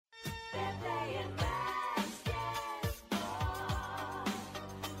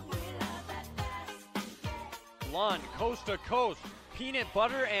Lund, coast to coast, peanut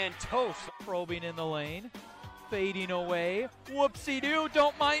butter and toast. Probing in the lane, fading away. Whoopsie-doo,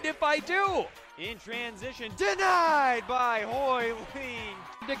 don't mind if I do. In transition, denied by Hoy Ling.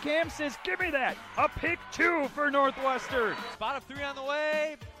 DeCam says, give me that. A pick 2 for Northwestern. Spot of 3 on the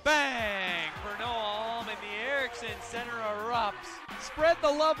way. Bang for Noah Alm, and the Erickson center erupts. Spread the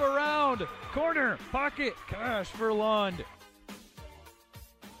love around. Corner, pocket, cash for Lund.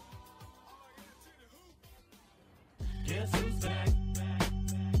 Guess who's back?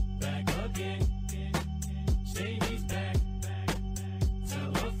 Back again. Shady's back. Tell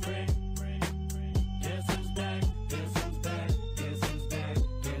a friend. Guess who's back? Guess who's back? Guess who's back?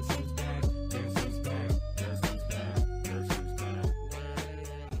 Guess who's back? Guess who's back? Guess who's back? Guess who's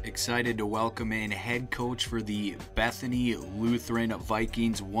back? Excited to welcome in head coach for the Bethany Lutheran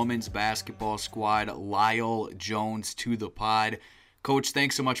Vikings women's basketball squad, Lyle Jones, to the pod. Coach,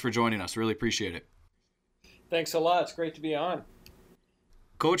 thanks so much for joining us. Really appreciate it. Thanks a lot. It's great to be on.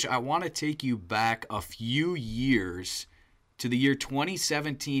 Coach, I want to take you back a few years to the year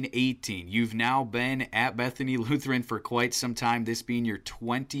 2017-18. You've now been at Bethany Lutheran for quite some time, this being your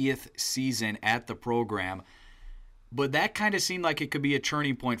 20th season at the program. But that kind of seemed like it could be a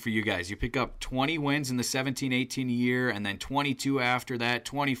turning point for you guys. You pick up 20 wins in the 17-18 year, and then 22 after that,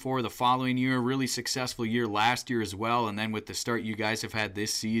 24 the following year, really successful year last year as well, and then with the start you guys have had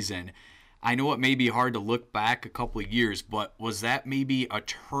this season. I know it may be hard to look back a couple of years, but was that maybe a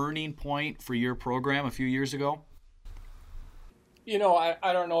turning point for your program a few years ago? You know,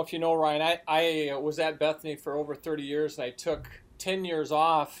 I don't know if you know, Ryan, I was at Bethany for over 30 years, and I took 10 years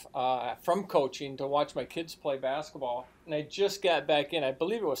off from coaching to watch my kids play basketball, and I just got back in. I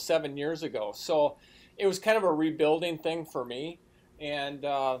believe it was 7 years ago. So it was kind of a rebuilding thing for me, and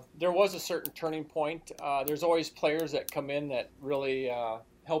there was a certain turning point. There's always players that come in that really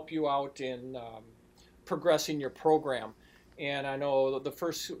help you out in progressing your program. And I know the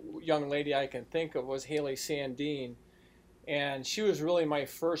first young lady I can think of was Haley Sandine, and she was really my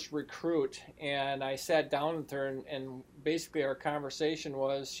first recruit. And I sat down with her, and basically our conversation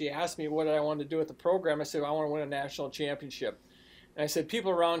was, she asked me what I wanted to do with the program. I said, I want to win a national championship. And I said,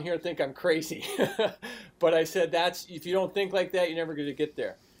 people around here think I'm crazy. But I said, if you don't think like that, you're never going to get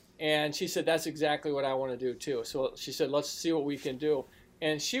there. And she said, that's exactly what I want to do too. So she said, let's see what we can do.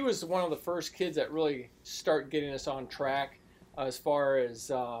 And she was one of the first kids that really start getting us on track as far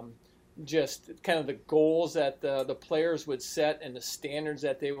as just kind of the goals that the players would set and the standards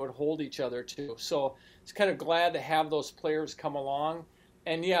that they would hold each other to. So it's kind of glad to have those players come along.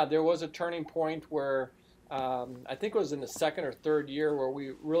 And yeah, there was a turning point where I think it was in the second or third year where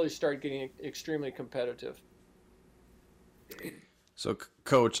we really started getting extremely competitive. So,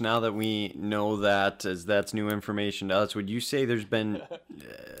 Coach, now that we know that, as that's new information to us, would you say there's been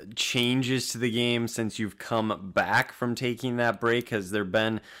changes to the game since you've come back from taking that break? Has there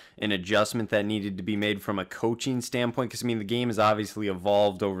been an adjustment that needed to be made from a coaching standpoint? Because, I mean, the game has obviously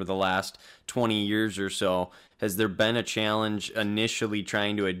evolved over the last 20 years or so. Has there been a challenge initially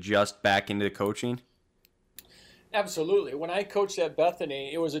trying to adjust back into coaching? Absolutely. When I coached at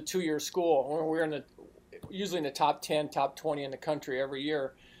Bethany, it was a 2-year school. We were usually in the top 10, top 20 in the country every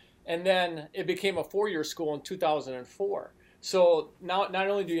year. And then it became a 4-year school in 2004. So now not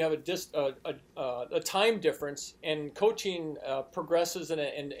only do you have a time difference, and coaching progresses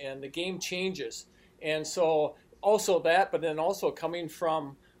and the game changes. And so also that, but then also coming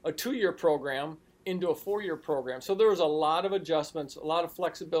from a 2-year program into a 4-year program. So there was a lot of adjustments, a lot of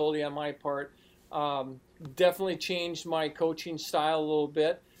flexibility on my part. Definitely changed my coaching style a little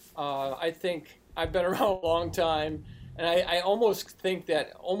bit. I think I've been around a long time, and I almost think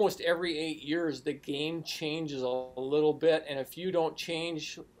that almost every 8 years the game changes a little bit, and if you don't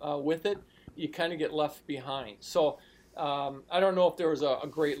change with it, you kind of get left behind. So I don't know if there was a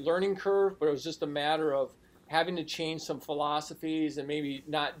great learning curve, but it was just a matter of having to change some philosophies and maybe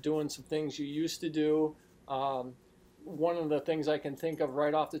not doing some things you used to do. One of the things I can think of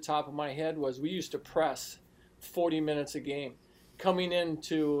right off the top of my head was we used to press 40 minutes a game. Coming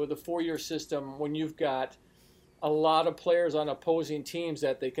into the 4-year system, when you've got a lot of players on opposing teams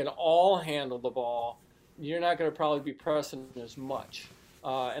that they can all handle the ball, you're not going to probably be pressing as much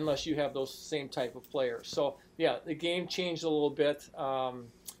unless you have those same type of players. So, yeah, the game changed a little bit,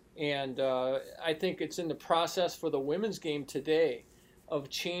 and I think it's in the process for the women's game today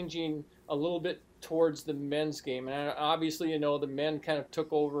of changing a little bit towards the men's game. And obviously, you know, the men kind of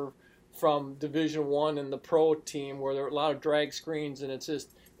took over from Division I and the pro team where there were a lot of drag screens, and it's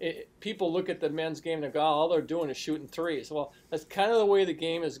just people look at the men's game and go, oh, all they're doing is shooting threes. Well, that's kind of the way the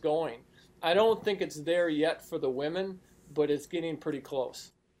game is going. I don't think it's there yet for the women, but it's getting pretty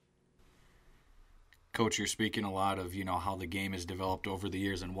close. Coach, you're speaking a lot of, how the game has developed over the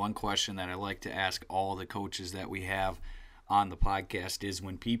years. And one question that I like to ask all the coaches that we have on the podcast is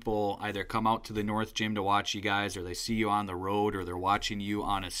when people either come out to the North Gym to watch you guys, or they see you on the road, or they're watching you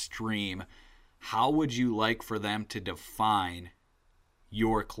on a stream, how would you like for them to define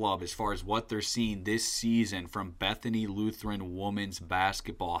your club as far as what they're seeing this season from Bethany Lutheran women's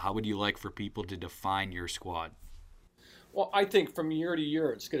basketball? How would you like for people to define your squad? Well, I think from year to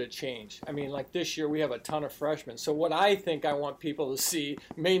year it's going to change. I mean, like this year we have a ton of freshmen. So what I think I want people to see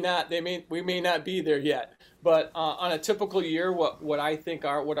we may not be there yet. But on a typical year, what I think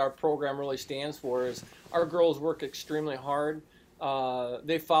what our program really stands for is our girls work extremely hard.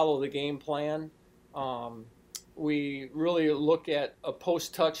 They follow the game plan. We really look at a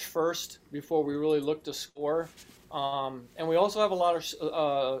post touch first before we really look to score. And we also have a lot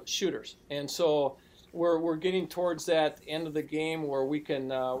of shooters. And so we're getting towards that end of the game where we're going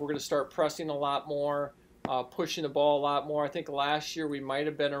to start pressing a lot more, pushing the ball a lot more. I think last year we might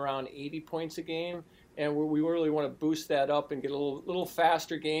have been around 80 points a game, and we really want to boost that up and get a little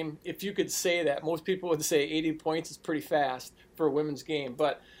faster game. If you could say that, most people would say 80 points is pretty fast for a women's game,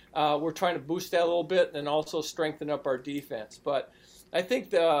 but we're trying to boost that a little bit and also strengthen up our defense. But I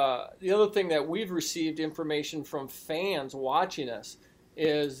think the other thing that we've received information from fans watching us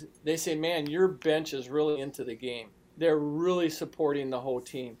is they say, man, your bench is really into the game. They're really supporting the whole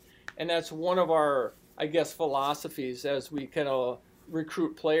team. And that's one of our, I guess, philosophies as we kind of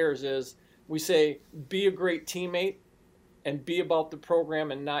recruit players is we say, be a great teammate and be about the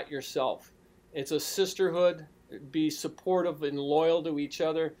program and not yourself. It's a sisterhood. Be supportive and loyal to each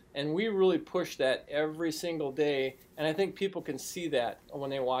other. And we really push that every single day. And I think people can see that when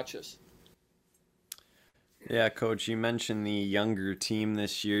they watch us. Yeah, Coach, you mentioned the younger team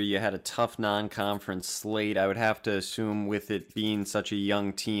this year. You had a tough non-conference slate. I would have to assume with it being such a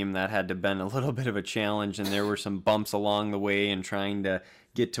young team, that had to have been a little bit of a challenge, and there were some bumps along the way in trying to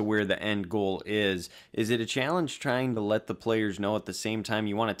get to where the end goal is. Is it a challenge trying to let the players know at the same time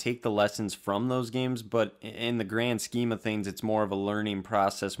you want to take the lessons from those games, but in the grand scheme of things, it's more of a learning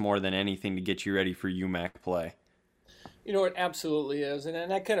process more than anything to get you ready for UMAC play? You know, it absolutely is.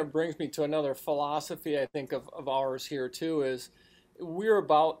 And that kind of brings me to another philosophy, I think, of ours here, too, is we're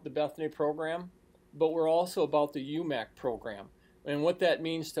about the Bethany program, but we're also about the UMAC program. And what that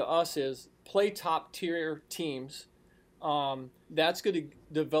means to us is play top-tier teams. That's going to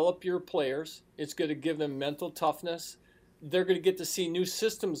develop your players. It's going to give them mental toughness. They're going to get to see new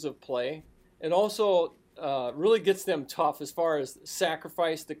systems of play. It also really gets them tough as far as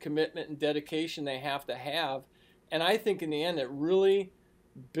sacrifice, the commitment, and dedication they have to have. And I think in the end, it really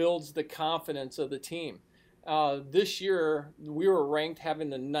builds the confidence of the team. This year, we were ranked having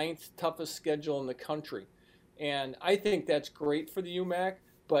the 9th toughest schedule in the country. And I think that's great for the UMAC,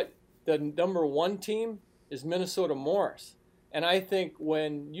 but the number 1 team is Minnesota Morris. And I think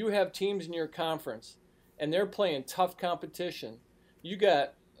when you have teams in your conference and they're playing tough competition, you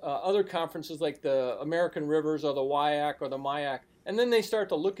got other conferences like the American Rivers or the WIAC or the MIAC, and then they start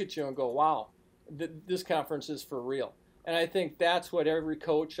to look at you and go, wow, this conference is for real. And I think that's what every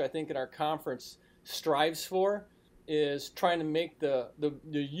coach, I think, in our conference strives for, is trying to make the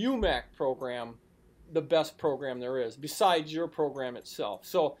UMAC program the best program there is, besides your program itself.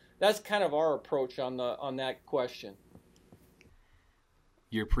 So that's kind of our approach on that question.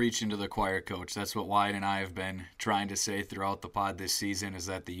 You're preaching to the choir, Coach. That's what Wyatt and I have been trying to say throughout the pod this season, is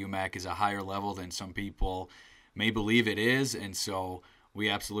that the UMAC is a higher level than some people may believe it is, and so we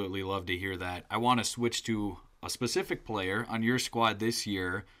absolutely love to hear that. I want to switch to a specific player on your squad this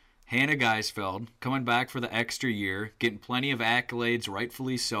year, Hannah Geisfeld, coming back for the extra year, getting plenty of accolades,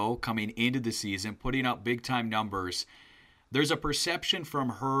 rightfully so, coming into the season, putting up big-time numbers. There's a perception from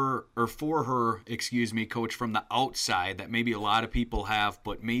her, or for her, Coach, from the outside that maybe a lot of people have,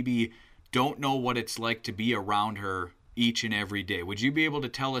 but maybe don't know what it's like to be around her each and every day. Would you be able to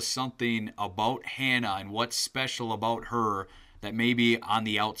tell us something about Hannah and what's special about her that maybe on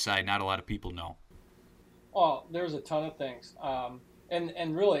the outside not a lot of people know? Oh, there's a ton of things.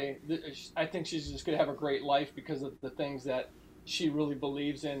 And really, I think she's just going to have a great life because of the things that she really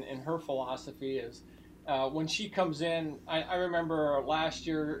believes in, and her philosophy is when she comes in. I remember last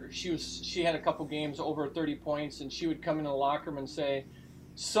year she had a couple games over 30 points, and she would come in the locker room and say,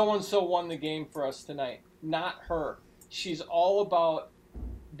 so-and-so won the game for us tonight. Not her. She's all about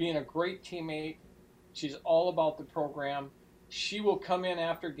being a great teammate. She's all about the program. She will come in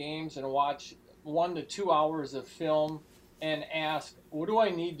after games and watch 1 to 2 hours of film and ask, what do I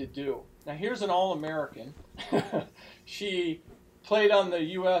need to do? Now, here's an All-American. She played on the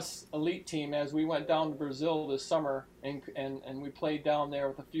U.S. elite team as we went down to Brazil this summer, and we played down there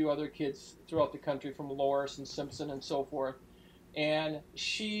with a few other kids throughout the country from Loris and Simpson and so forth. And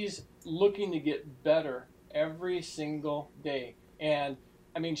she's looking to get better every single day. And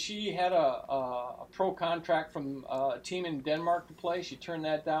I mean, she had a pro contract from a team in Denmark to play. She turned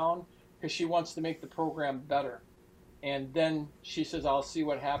that down because she wants to make the program better. And then she says, I'll see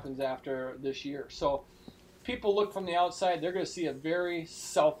what happens after this year. So people look from the outside, they're going to see a very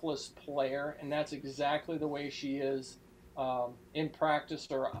selfless player, and that's exactly the way she is in practice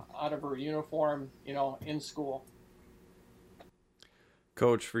or out of her uniform, in school.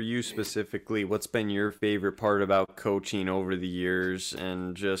 Coach, for you specifically, what's been your favorite part about coaching over the years?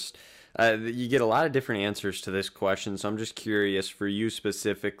 And just, you get a lot of different answers to this question, so I'm just curious, for you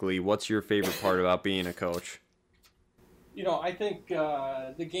specifically, what's your favorite part about being a coach? I think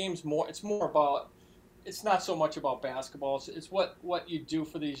the game's it's not so much about basketball. It's what you do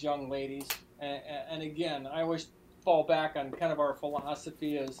for these young ladies. And again, I always fall back on kind of our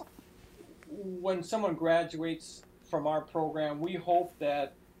philosophy is when someone graduates from our program, we hope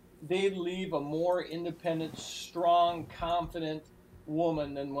that they leave a more independent, strong, confident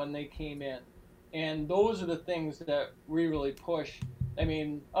woman than when they came in. And those are the things that we really push. I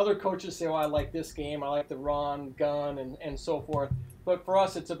mean, other coaches say, I like this game, I like the run, gun, and so forth. But for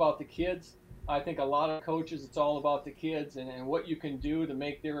us, it's about the kids. I think a lot of coaches, it's all about the kids and what you can do to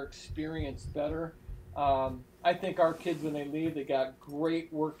make their experience better. I think our kids, when they leave, they got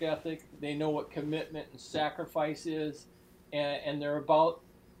great work ethic. They know what commitment and sacrifice is, and they're about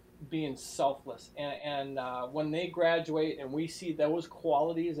being selfless. And when they graduate and we see those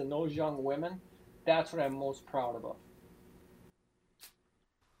qualities in those young women, that's what I'm most proud of.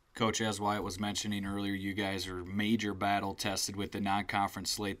 Coach, as Wyatt was mentioning earlier, you guys are major battle tested with the non-conference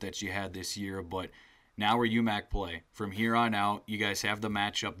slate that you had this year, but now we're UMAC play. From here on out, you guys have the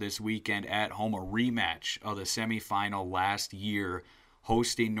matchup this weekend at home, a rematch of the semifinal last year,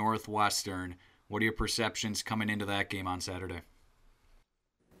 hosting Northwestern. What are your perceptions coming into that game on Saturday?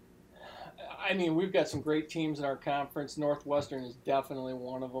 I mean, we've got some great teams in our conference. Northwestern is definitely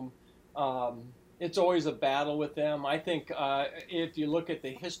one of them. It's always a battle with them. I think if you look at the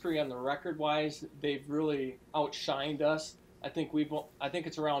history on the record-wise, they've really outshined us. I think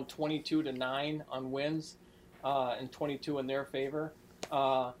it's around 22-9 on wins, and 22 in their favor.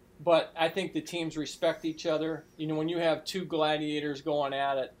 But I think the teams respect each other. When you have two gladiators going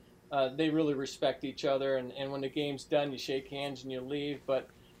at it, they really respect each other. And when the game's done, you shake hands and you leave. But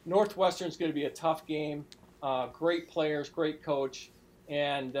Northwestern's going to be a tough game. Great players, great coach.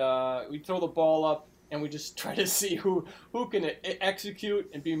 And we throw the ball up, and we just try to see who can execute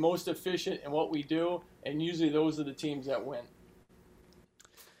and be most efficient in what we do. And usually those are the teams that win.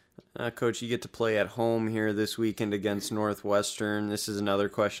 Coach, you get to play at home here this weekend against Northwestern. This is another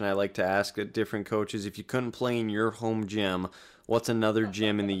question I like to ask at different coaches. If you couldn't play in your home gym, what's another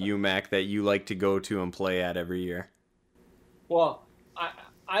gym in the UMAC that you like to go to and play at every year? Well,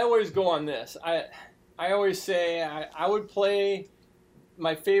 I always go on this. I always say I would play.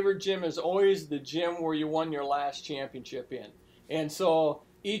 My favorite gym is always the gym where you won your last championship in. And so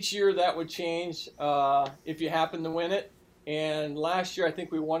each year that would change if you happen to win it. And last year I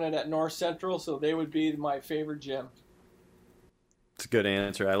think we won it at North Central, so they would be my favorite gym. It's a good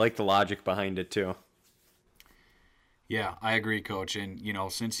answer. I like the logic behind it too. Yeah, I agree, Coach. And,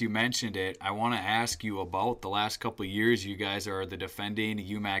 since you mentioned it, I want to ask you about the last couple of years. You guys are the defending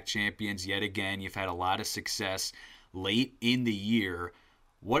UMAC champions yet again. You've had a lot of success late in the year.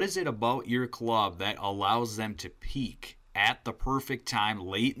 What is it about your club that allows them to peak at the perfect time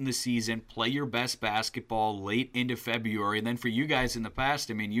late in the season, play your best basketball late into February? And then for you guys in the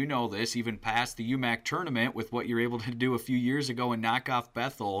past, I mean, you know this, even past the UMAC tournament with what you're able to do a few years ago and knock off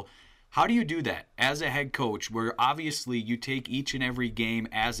Bethel. How do you do that as a head coach where obviously you take each and every game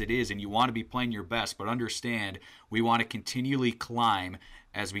as it is and you want to be playing your best, but understand we want to continually climb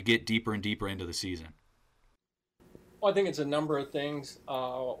as we get deeper and deeper into the season? Well, I think it's a number of things.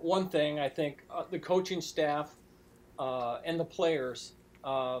 One thing, I think the coaching staff and the players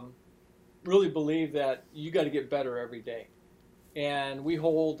really believe that you got to get better every day. And we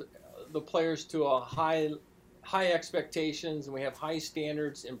hold the players to a high expectations, and we have high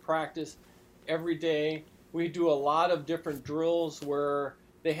standards in practice every day. We do a lot of different drills where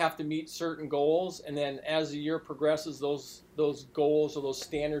they have to meet certain goals, and then as the year progresses, those goals or those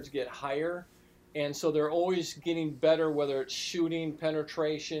standards get higher. And so they're always getting better, whether it's shooting,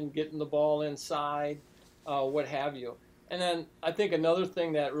 penetration, getting the ball inside, what have you. And then I think another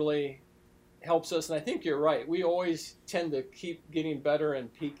thing that really helps us, and I think you're right, we always tend to keep getting better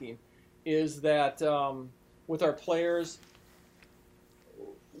and peaking, is that with our players,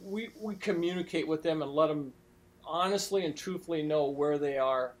 we communicate with them and let them honestly and truthfully know where they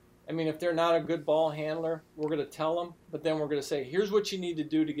are. I mean, if they're not a good ball handler, we're going to tell them, but then we're going to say, here's what you need to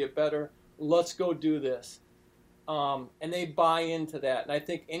do to get better. Let's go do this. And they buy into that. And I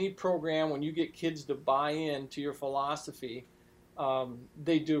think any program, when you get kids to buy into your philosophy,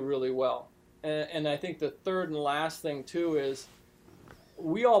 they do really well. And I think the third and last thing, too, is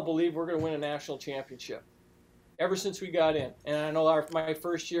we all believe we're going to win a national championship ever since we got in. And I know my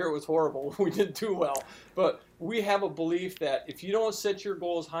first year was horrible. We didn't do well. But we have a belief that if you don't set your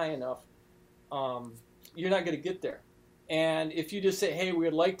goals high enough, you're not going to get there. And if you just say, hey, we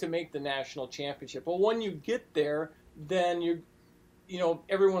would like to make the national championship. Well, when you get there, then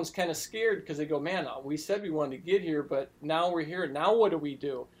everyone's kind of scared because they go, man, we said we wanted to get here, but now we're here. Now what do we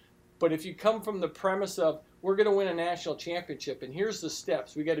do? But if you come from the premise of we're going to win a national championship, and here's the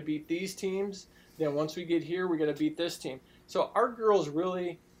steps. We got to beat these teams. Then once we get here, we got to beat this team. So our girls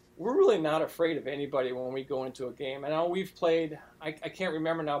we're really not afraid of anybody when we go into a game. And now we've played, I can't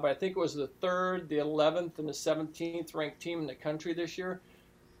remember now, but I think it was the 3rd, the 11th, and the 17th ranked team in the country this year.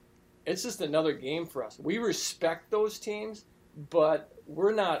 It's just another game for us. We respect those teams, but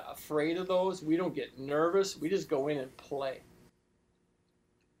we're not afraid of those. We don't get nervous. We just go in and play.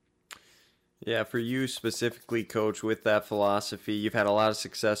 Yeah, for you specifically, Coach, with that philosophy, you've had a lot of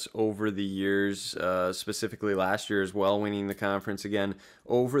success over the years, specifically last year as well, winning the conference again.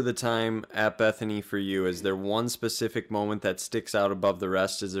 Over the time at Bethany for you, is there one specific moment that sticks out above the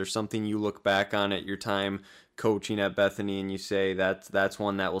rest? Is there something you look back on at your time coaching at Bethany and you say that's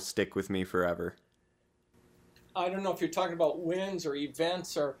one that will stick with me forever? I don't know if you're talking about wins or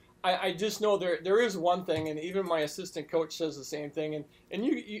events or I just know there is one thing, and even my assistant coach says the same thing.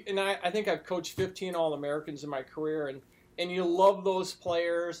 And I think I've coached 15 All-Americans in my career, and you love those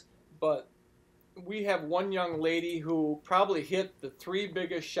players, but we have one young lady who probably hit the 3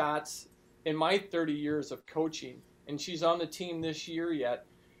 biggest shots in my 30 years of coaching, and she's on the team this year yet,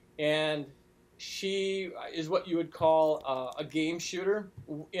 and she is what you would call a game shooter.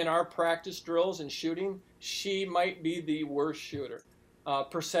 In our practice drills and shooting, she might be the worst shooter.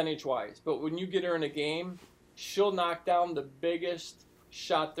 Percentage-wise, but when you get her in a game, she'll knock down the biggest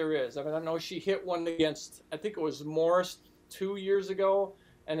shot there is. I mean, I know she hit one against, I think it was Morris 2 years ago,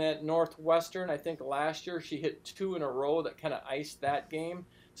 and at Northwestern, I think last year, she hit 2 in a row that kind of iced that game.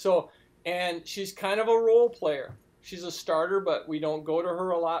 So, and she's kind of a role player. She's a starter, but we don't go to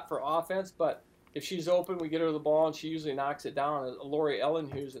her a lot for offense, but if she's open, we get her the ball, and she usually knocks it down, Lori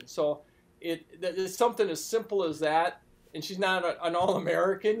Ellenhusen. So it's something as simple as that. And she's not an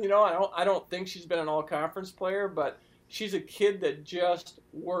All-American, I don't think she's been an All-Conference player, but she's a kid that just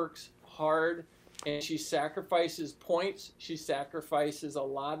works hard, and she sacrifices points. She sacrifices a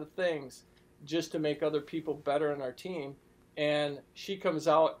lot of things just to make other people better in our team. And she comes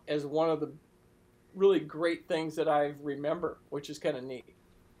out as one of the really great things that I remember, which is kind of neat.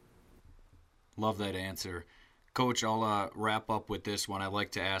 Love that answer. Coach, I'll wrap up with this one. I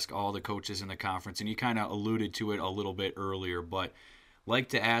like to ask all the coaches in the conference, and you kind of alluded to it a little bit earlier, but like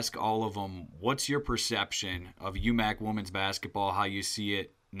to ask all of them, what's your perception of UMAC women's basketball, how you see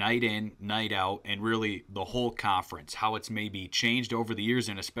it night in, night out, and really the whole conference, how it's maybe changed over the years,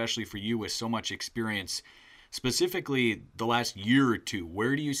 and especially for you with so much experience, specifically the last year or two,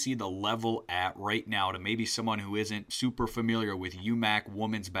 where do you see the level at right now to maybe someone who isn't super familiar with UMAC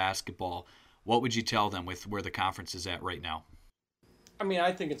women's basketball? What would you tell them with where the conference is at right now? I mean,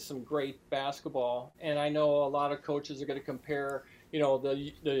 I think it's some great basketball, and I know a lot of coaches are going to compare,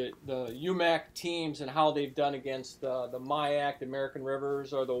 the UMAC teams and how they've done against the MIAC, the American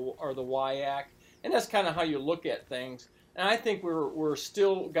Rivers, or the WIAC, and that's kind of how you look at things. And I think we're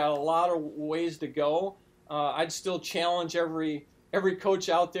still got a lot of ways to go. I'd still challenge every coach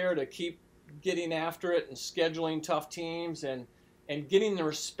out there to keep getting after it and scheduling tough teams and getting the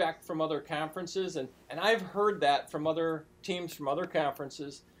respect from other conferences. And I've heard that from other teams from other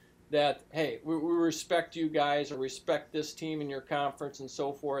conferences that, hey, we respect you guys or respect this team in your conference and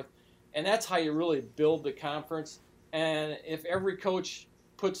so forth. And that's how you really build the conference. And if every coach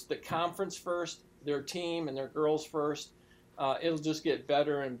puts the conference first, their team and their girls first, it'll just get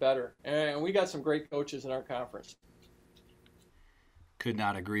better and better. And we got some great coaches in our conference. Could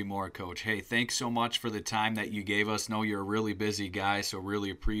not agree more, Coach. Hey, thanks so much for the time that you gave us. Know you're a really busy guy, so really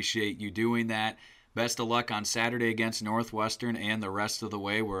appreciate you doing that. Best of luck on Saturday against Northwestern and the rest of the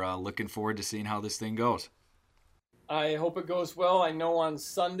way. We're looking forward to seeing how this thing goes. I hope it goes well. I know on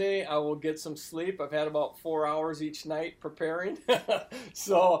Sunday I will get some sleep. I've had about 4 hours each night preparing.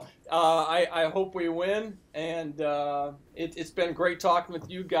 So I hope we win. And it's been great talking with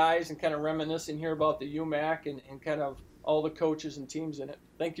you guys and kind of reminiscing here about the UMAC and kind of all the coaches and teams in it.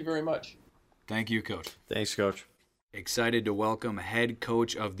 Thank you very much. Thank you, Coach. Thanks, Coach. Excited to welcome head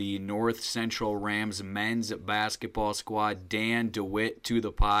coach of the North Central Rams men's basketball squad, Dan DeWitt, to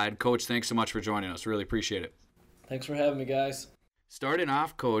the pod. Coach, thanks so much for joining us. Really appreciate it. Thanks for having me, guys. Starting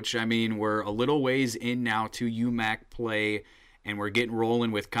off, Coach, I mean, we're a little ways in now to UMAC play, and we're getting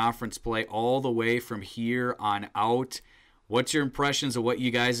rolling with conference play all the way from here on out. What's your impressions of what you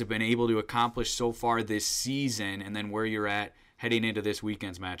guys have been able to accomplish so far this season, and then where you're at heading into this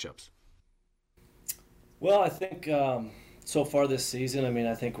weekend's matchups? Well, I think so far this season,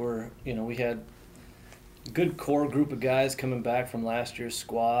 I think we had a good core group of guys coming back from last year's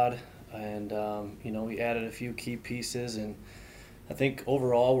squad, and, we added a few key pieces, and I think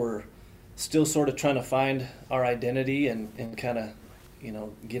overall we're still sort of trying to find our identity and kind of,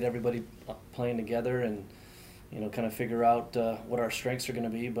 get everybody playing together and, kind of figure out what our strengths are going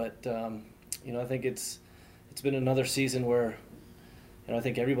to be. But, I think it's been another season where, I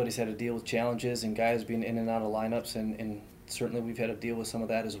think everybody's had to deal with challenges and guys being in and out of lineups, and certainly we've had to deal with some of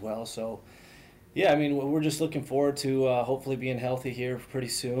that as well. So, yeah, we're just looking forward to hopefully being healthy here pretty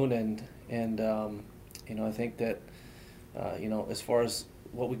soon, and I think that, as far as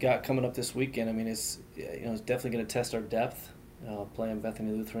what we got coming up this weekend, it's definitely going to test our depth. Playing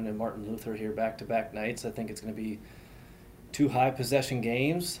Bethany Lutheran and Martin Luther here back-to-back nights, I think it's going to be 2 high possession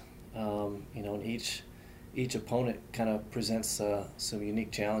games. And each opponent kind of presents some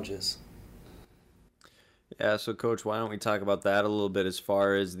unique challenges. Yeah, so Coach, why don't we talk about that a little bit as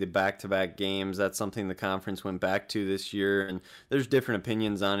far as the back-to-back games? That's something the conference went back to this year, and there's different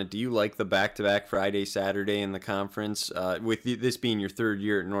opinions on it. Do you like the back-to-back Friday, Saturday in the conference? With this being your 3rd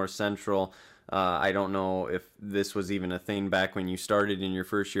year at North Central, I don't know if this was even a thing back when you started in your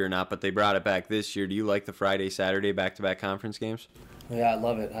first year or not, but they brought it back this year. Do you like the Friday, Saturday back-to-back conference games? Yeah, I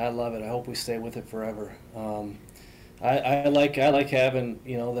love it. I hope we stay with it forever. I like having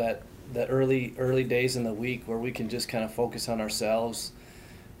that early days in the week where we can just kind of focus on ourselves.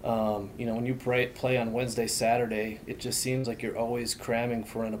 When you play on Wednesday, Saturday, it just seems like you're always cramming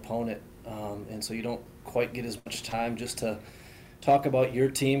for an opponent, and so you don't quite get as much time just to talk about your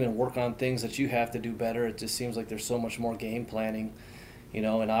team and work on things that you have to do better. It just seems like there's so much more game planning,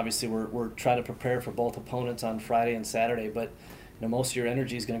 and obviously we're trying to prepare for both opponents on Friday and Saturday, but most of your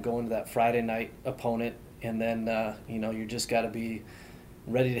energy is going to go into that Friday night opponent, and then you just got to be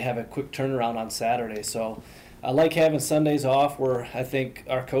ready to have a quick turnaround on Saturday. So I like having Sundays off where I think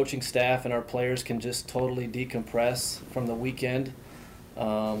our coaching staff and our players can just totally decompress from the weekend,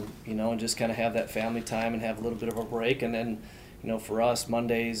 and just kind of have that family time and have a little bit of a break. And then, for us,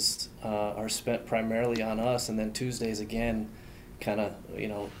 Mondays are spent primarily on us, and then Tuesdays again, kind of,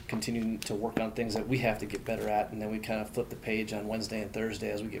 continuing to work on things that we have to get better at, and then we kind of flip the page on Wednesday and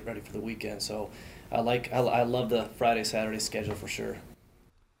Thursday as we get ready for the weekend. So I love the Friday, Saturday schedule for sure.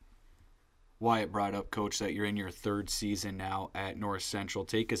 Wyatt brought up, Coach, that you're in your 3rd season now at North Central.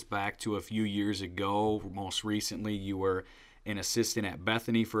 Take us back to a few years ago. Most recently, you were an assistant at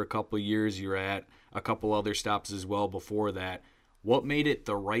Bethany for a couple of years. You were at a couple other stops as well before that. What made it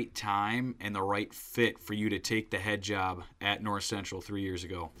the right time and the right fit for you to take the head job at North Central 3 years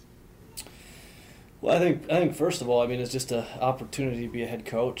ago? Well, I think first of all, it's just an opportunity to be a head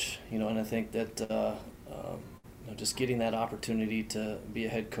coach, and I think that just getting that opportunity to be a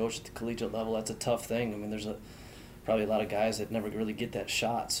head coach at the collegiate level, that's a tough thing. There's probably a lot of guys that never really get that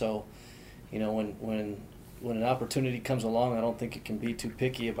shot. So, when an opportunity comes along, I don't think you can be too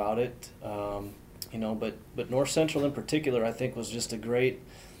picky about it. But North Central in particular, I think was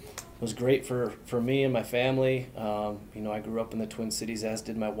great for me and my family. I grew up in the Twin Cities, as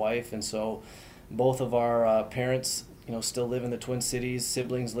did my wife, and so both of our parents, still live in the Twin Cities.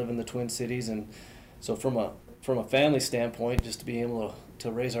 Siblings live in the Twin Cities, and so from a family standpoint, just to be able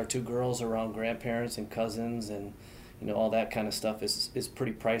to raise our 2 girls around grandparents and cousins and all that kind of stuff is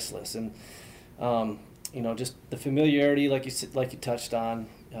pretty priceless. And just the familiarity, like you touched on,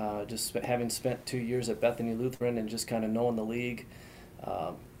 just having spent 2 years at Bethany Lutheran and just kind of knowing the league,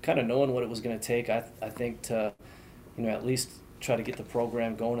 kind of knowing what it was going to take, I think to at least try to get the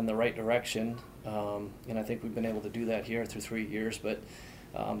program going in the right direction. And I think we've been able to do that here through 3 years. But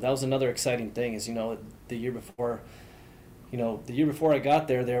that was another exciting thing is, the year before I got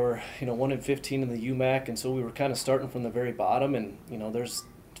there, they were, 1-15 in the UMAC, and so we were kind of starting from the very bottom. And,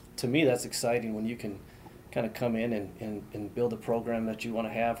 to me, that's exciting when you can kind of come in and build a program that you want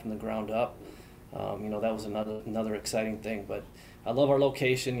to have from the ground up. That was another exciting thing. But I love our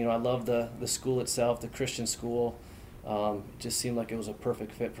location. I love the school itself, the Christian school. It just seemed like it was a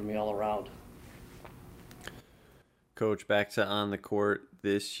perfect fit for me all around. Coach, back to on the court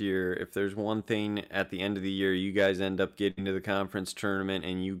this year. If there's one thing at the end of the year you guys end up getting to the conference tournament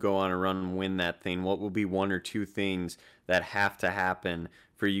and you go on a run and win that thing, what will be one or two things that have to happen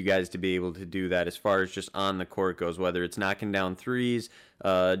for you guys to be able to do that as far as just on the court goes, whether it's knocking down threes,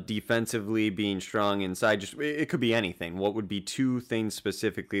 defensively being strong inside, just it could be anything. What would be two things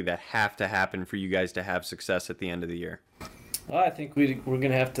specifically that have to happen for you guys to have success at the end of the year? Well, I think we're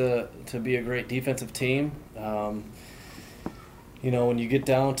going to have to be a great defensive team. When you get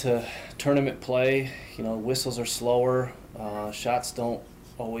down to tournament play, whistles are slower, shots don't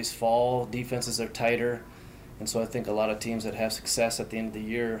always fall, defenses are tighter, and so I think a lot of teams that have success at the end of the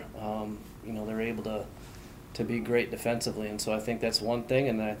year, they're able to be great defensively, and so I think that's one thing,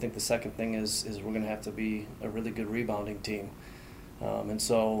 and then I think the second thing is we're going to have to be a really good rebounding team, and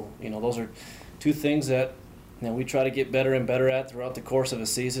so those are two things that we try to get better and better at throughout the course of a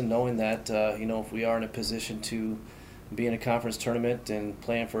season, knowing that if we are in a position to be in a conference tournament and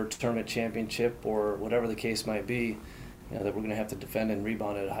playing for a tournament championship or whatever the case might be, that we're going to have to defend and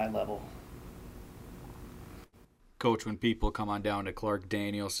rebound at a high level. Coach, when people come on down to Clark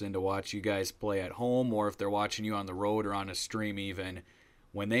Danielson to watch you guys play at home, or if they're watching you on the road or on a stream even,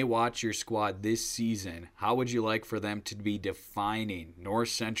 when they watch your squad this season, how would you like for them to be defining North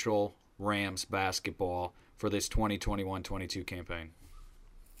Central Rams basketball for this 2021-22 campaign?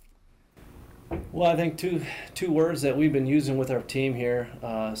 Well, I think two words that we've been using with our team here,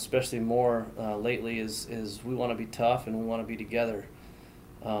 especially more lately, is we want to be tough and we want to be together.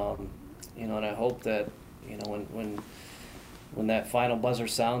 And I hope that when that final buzzer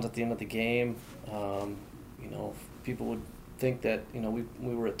sounds at the end of the game, people would think that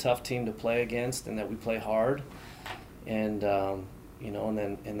we were a tough team to play against and that we play hard, and then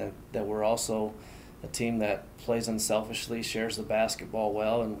that we're also a team that plays unselfishly, shares the basketball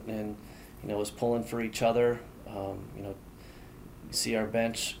well, and is pulling for each other. You see our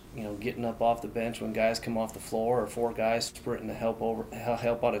bench, getting up off the bench when guys come off the floor, or four guys sprinting to help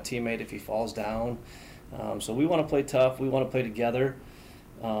out a teammate if he falls down. So we want to play tough. We want to play together.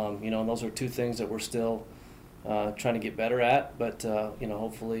 And those are two things that we're still trying to get better at. But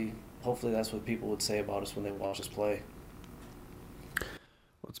hopefully that's what people would say about us when they watch us play.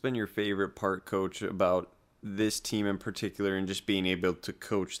 What's been your favorite part, Coach, about this team in particular, and just being able to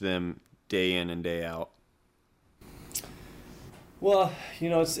coach them day in and day out? Well,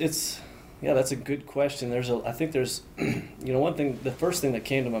 that's a good question. I think there's one thing. The first thing that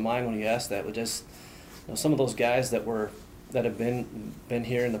came to my mind when you asked that was just some of those guys that have been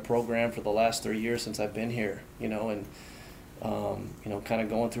here in the program for the last 3 years since I've been here. And kind of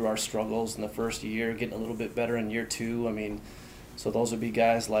going through our struggles in the first year, getting a little bit better in year two. I mean, so those would be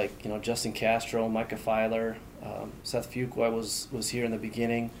guys like Justin Castro, Micah Filer, Seth Fuqua was here in the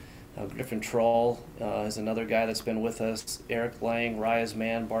beginning. Griffin Troll is another guy that's been with us. Eric Lang, Reyes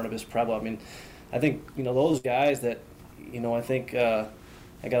Mann, Barnabas Preble. I mean, I think those guys that I think I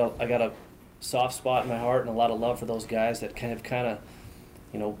got a soft spot in my heart and a lot of love for those guys that kind of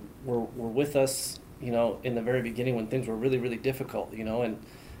were with us in the very beginning when things were really, really difficult. And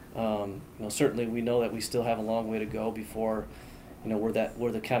certainly we know that we still have a long way to go before we're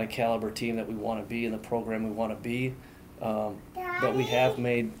the kind of caliber team that we want to be in the program we want to be. But we have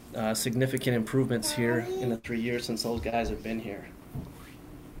made significant improvements here in the 3 years since those guys have been here.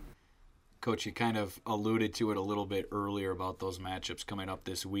 Coach, you kind of alluded to it a little bit earlier about those matchups coming up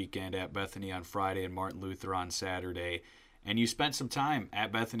this weekend at Bethany on Friday and Martin Luther on Saturday. And you spent some time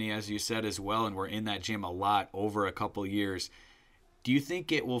at Bethany, as you said, as well, and were in that gym a lot over a couple years. Do you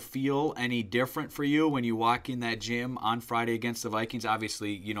think it will feel any different for you when you walk in that gym on Friday against the Vikings?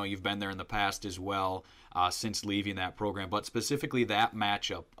 Obviously, you've been there in the past as well since leaving that program, but specifically that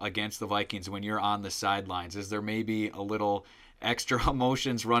matchup against the Vikings when you're on the sidelines, is there maybe a little extra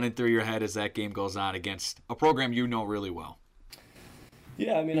emotions running through your head as that game goes on against a program you know really well?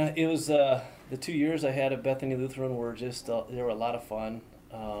 Yeah, I mean, it was the 2 years I had at Bethany Lutheran were just they were a lot of fun.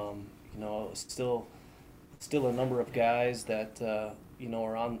 Still a number of guys that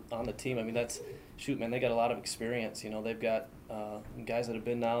are on the team. I mean, they got a lot of experience. They've got guys that have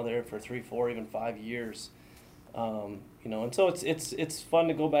been now there for 3, 4, even 5 years. And so it's fun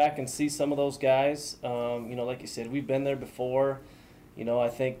to go back and see some of those guys. Like you said, we've been there before. I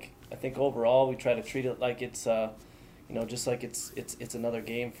think overall we try to treat it like it's just like it's another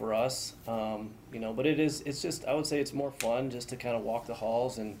game for us. But it's just, I would say it's more fun just to kind of walk the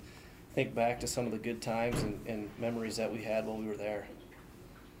halls and think back to some of the good times and memories that we had while we were there.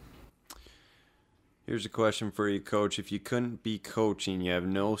 Here's a question for you, Coach. If you couldn't be coaching, you have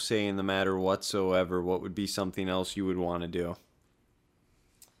no say in the matter whatsoever, what would be something else you would want to do?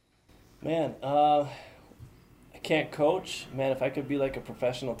 Man, I can't coach, man, if I could be like a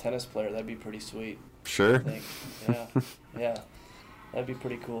professional tennis player, that'd be pretty sweet. I Sure. think. Yeah. That'd be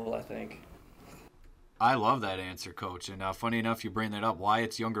pretty cool, I think. I love that answer, Coach. And funny enough, you bring that up.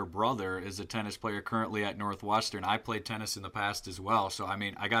 Wyatt's younger brother is a tennis player currently at Northwestern. I played tennis in the past as well. So, I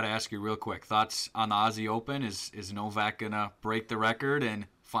mean, I got to ask you real quick. Thoughts on the Aussie Open? Is Novak going to break the record and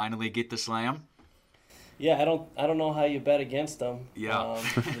finally get the slam? Yeah, I don't know how you bet against them. Yeah.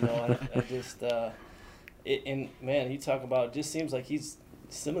 I just and man, you talk about, it just seems like he's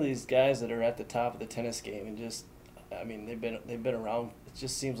some of these guys that are at the top of the tennis game, and just, I mean, they've been around. It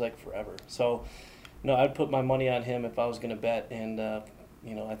just seems like forever. So, no, I'd put my money on him if I was going to bet, and I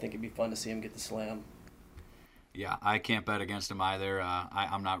think it'd be fun to see him get the slam. Yeah, I can't bet against him either.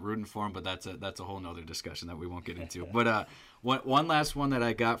 I'm not rooting for him, but that's a whole nother discussion that we won't get into. But one last one that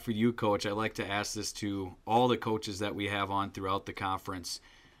I got for you, Coach. I like to ask this to all the coaches that we have on throughout the conference.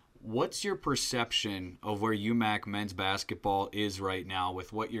 What's your perception of where UMAC men's basketball is right now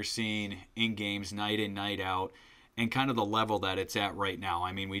with what you're seeing in games night in, night out, and kind of the level that it's at right now?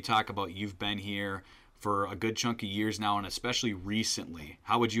 I mean, we talk about you've been here for a good chunk of years now, and especially recently.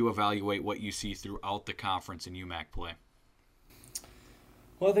 How would you evaluate what you see throughout the conference in UMAC play?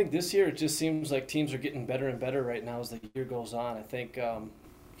 Well, I think this year it just seems like teams are getting better and better right now as the year goes on. I think, I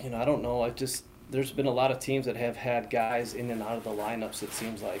don't know. There's been a lot of teams that have had guys in and out of the lineups, it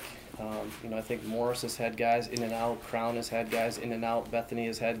seems like. I think Morris has had guys in and out. Crown has had guys in and out. Bethany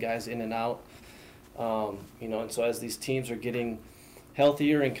has had guys in and out. And so as these teams are getting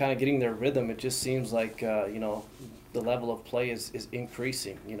healthier and kind of getting their rhythm, it just seems like, the level of play is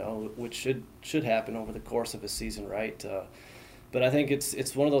increasing, which should happen over the course of a season, right? But I think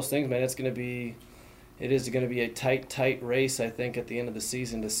it's one of those things, man. It is going to be a tight race, I think, at the end of the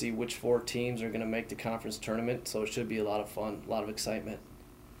season to see which 4 teams are going to make the conference tournament. So it should be a lot of fun, a lot of excitement.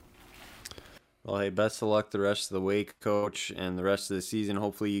 Well, hey, best of luck the rest of the way, Coach, and the rest of the season.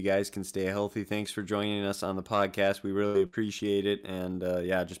 Hopefully you guys can stay healthy. Thanks for joining us on the podcast. We really appreciate it. And,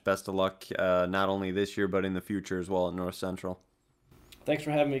 just best of luck not only this year but in the future as well at North Central. Thanks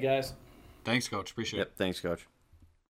for having me, guys. Thanks, Coach. Appreciate it. Yep, thanks, Coach.